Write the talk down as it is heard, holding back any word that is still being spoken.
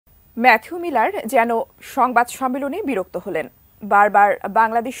Matthew Miller যেন সংবাদ সম্মেলনে বিরক্ত হলেন। বারবার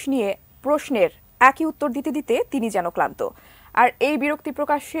বাংলাদেশ নিয়ে প্রশ্নের একই উত্তর দিতে দিতে তিনি যেন ক্লান্ত। আর এই বিরক্তি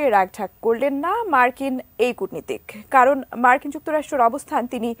প্রকাশে রাগঢাক করলেন না মার্কিন এই কূটনীতিক, কারণ মার্কিন যুক্তরাষ্ট্রের অবস্থান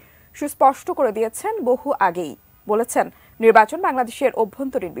তিনি সুস্পষ্ট করে দিয়েছেন বহু আগেই। বলেছেন নির্বাচন বাংলাদেশের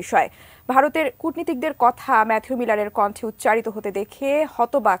অভ্যন্তরীণ বিষয়। ভারতের কূটনীতিকদের কথা ম্যাথিউ মিলারের কণ্ঠে উচ্চারিত হতে দেখে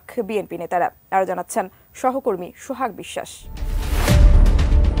হতবাক বিএনপি নেতারা। আরও জানাচ্ছেন সহকর্মী সোহাগ বিশ্বাস।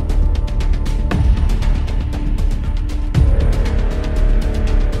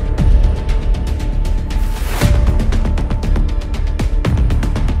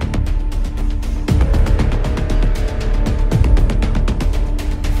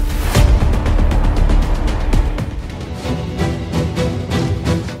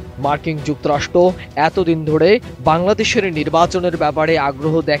 মার্কিন যুক্তরাষ্ট্র এতদিন ধরে বাংলাদেশের নির্বাচনের ব্যাপারে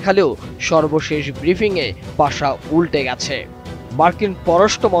আগ্রহ দেখালেও সর্বশেষ ব্রিফিংয়ে পাশা উল্টে গেছে। মার্কিন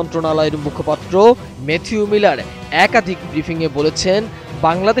পররাষ্ট্র মন্ত্রণালয়ের মুখপাত্র ম্যাথিউ মিলার একাধিক ব্রিফিংয়ে বলেছেন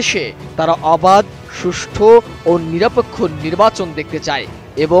বাংলাদেশে তারা অবাধ, সুষ্ঠু ও নিরপেক্ষ নির্বাচন দেখতে চায়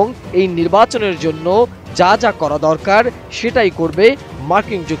এবং এই নির্বাচনের জন্য যা যা করা দরকার সেটাই করবে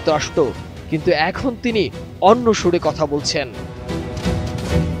মার্কিন যুক্তরাষ্ট্র। কিন্তু এখন তিনি অন্য সুরে কথা বলছেন।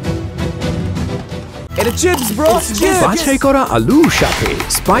 বাছাই করা আলুর সাথে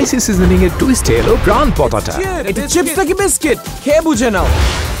স্পাইসি সিজনিং এর টুইস্টে এলো প্রাণ পতাটা। এটা চিপস নাকি বিস্কিট, খেয়ে বুঝে নাও।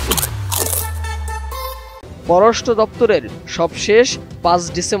 পররাষ্ট্র দপ্তরের সবশেষ 5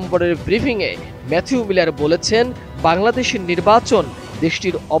 ডিসেম্বরের ব্রিফিংয়ে ম্যাথিউ মিলার বলেছেন বাংলাদেশের নির্বাচন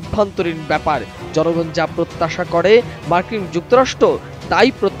দেশটির অভ্যন্তরীণ ব্যাপার। জনগণ যা প্রত্যাশা করে মার্কিন যুক্তরাষ্ট্র তাই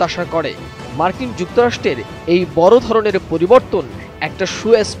প্রত্যাশা করে। মার্কিন যুক্তরাষ্ট্রের এই বড় ধরনের পরিবর্তন একটা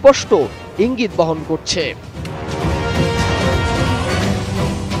সুস্পষ্ট ইঙ্গিত বহন করছে।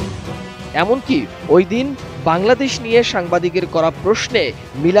 এমনকি ওই দিন বাংলাদেশ নিয়ে সাংবাদিকের করা প্রশ্নে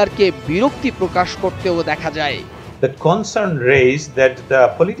মিলারকে বিরক্তি প্রকাশ করতেও দেখা যায়। The concern raised that the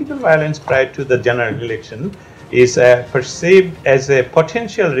political violence prior to the general election is perceived as a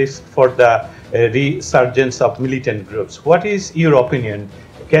potential risk for the resurgence of militant groups. What is your opinion?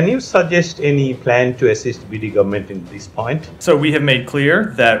 Can you suggest any plan to assist BD government in this point? So we have made clear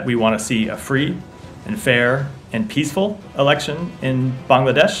that we want to see a free and fair and peaceful election in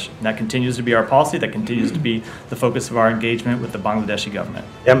Bangladesh. And that continues to be our policy. That continues to be the focus of our engagement with the Bangladeshi government.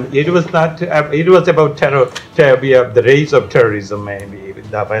 It was not. It was about the rise of terrorism, maybe,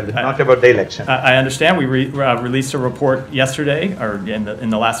 not about the election. I understand. We released a report yesterday, or in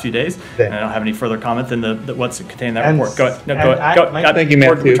the last few days. And I don't have any further comment than what's contained in that report. Go ahead. No, go ahead. Thank you,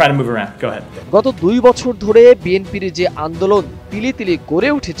 Matthew. We're trying to move around. Go ahead. গত 2 বছর ধরে বিএনপির যে আন্দোলন তিলি তিলি গড়ে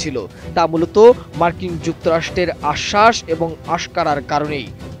উঠেছিল তা মূলত মার্কিন যুক্তরাষ্ট্রের আশ্বাস এবং আশকারার কারণেই।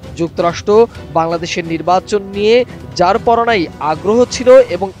 যুক্তরাষ্ট্র বাংলাদেশের নির্বাচন নিয়ে যার পরনাই আগ্রহ ছিল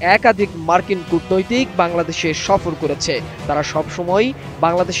এবং একাধিক মার্কিন কূটনৈতিক বাংলাদেশে সফর করেছে। তারা সবসময়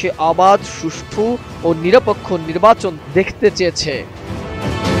বাংলাদেশে অবাধ, সুষ্ঠু ও নিরপেক্ষ নির্বাচন দেখতে চেয়েছে।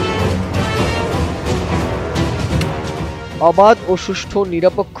 অবাধ ও সুষ্ঠু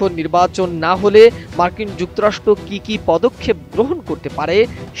নিরপেক্ষ নির্বাচন না হলে মার্কিন যুক্তরাষ্ট্র কি পদক্ষেপ গ্রহণ করতে পারে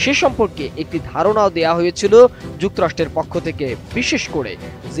সে সম্পর্কে একটি ধারণাও দেয়া হয়েছিল যুক্তরাষ্ট্রের পক্ষ থেকে। বিশেষ করে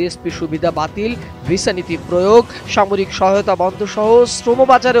জিএসপি সুবিধা বাতিল, ভিসা নীতি প্রয়োগ, সামরিক সহায়তা বন্ধ সহ শ্রম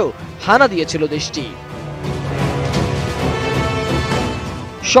বাজারেও হানা দিয়েছিল দেশটি।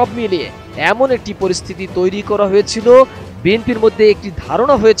 সব মিলিয়ে এমন একটি পরিস্থিতি তৈরি করা হয়েছিল, বিএনপির মধ্যে একটি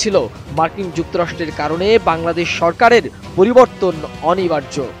ধারণা হয়েছিল মার্কিন যুক্তরাষ্ট্রের কারণে বাংলাদেশ সরকারের পরিবর্তন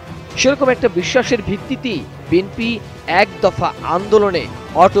অনিবার্য। সেরকম একটা বিশ্বাসের ভিত্তিতেই বিএনপি এক দফা আন্দোলনে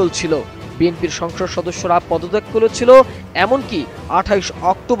অটল ছিল। বিএনপির সংসদ সদস্যরা পদত্যাগ করেছিল, এমনকি 28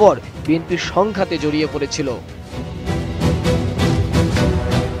 অক্টোবর বিএনপির সংঘাতে জড়িয়ে পড়েছিল।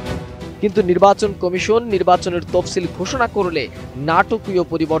 কিন্তু নির্বাচন কমিশন নির্বাচনের তফসিল ঘোষণা করলে নাটকীয়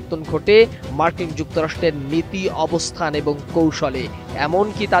পরিবর্তন ঘটে মার্কিন যুক্তরাষ্ট্রের নীতি, অবস্থান এবং কৌশলে।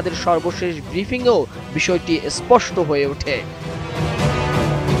 এমনকি তাদের সর্বশেষ ব্রিফিংয়েও বিষয়টি স্পষ্ট হয়ে ওঠে।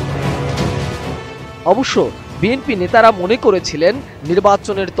 অবশ্য বিএনপি নেতারা মনে করেছিলেন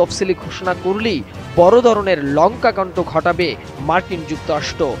নির্বাচনের তফসিলি ঘোষণা করলেই বড় ধরনের লঙ্কাকাণ্ড ঘটাবে মার্কিন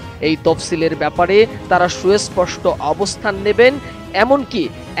যুক্তরাষ্ট্র। এই তফসিলের ব্যাপারে তারা সুস্পষ্ট অবস্থান নেবেন, এমনকি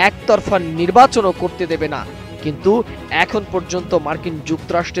একতরফা নির্বাচনও করতে দেবে না। কিন্তু এখন পর্যন্ত মার্কিন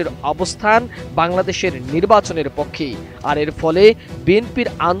যুক্তরাষ্ট্রের অবস্থান বাংলাদেশের নির্বাচনের পক্ষেই। আর এর ফলে বিএনপির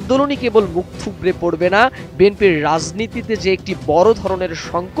আন্দোলনই কেবল মুখ থুবড়ে পড়বে না, বিএনপির রাজনীতিতে যে একটি বড় ধরনের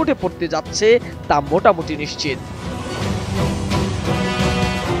সংকটে পড়তে যাচ্ছে তা মোটামুটি নিশ্চিত।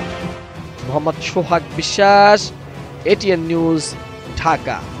 মোহাম্মদ সোহাগ বিশ্বাস, ATN নিউজ,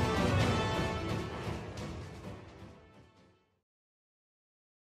 ঢাকা।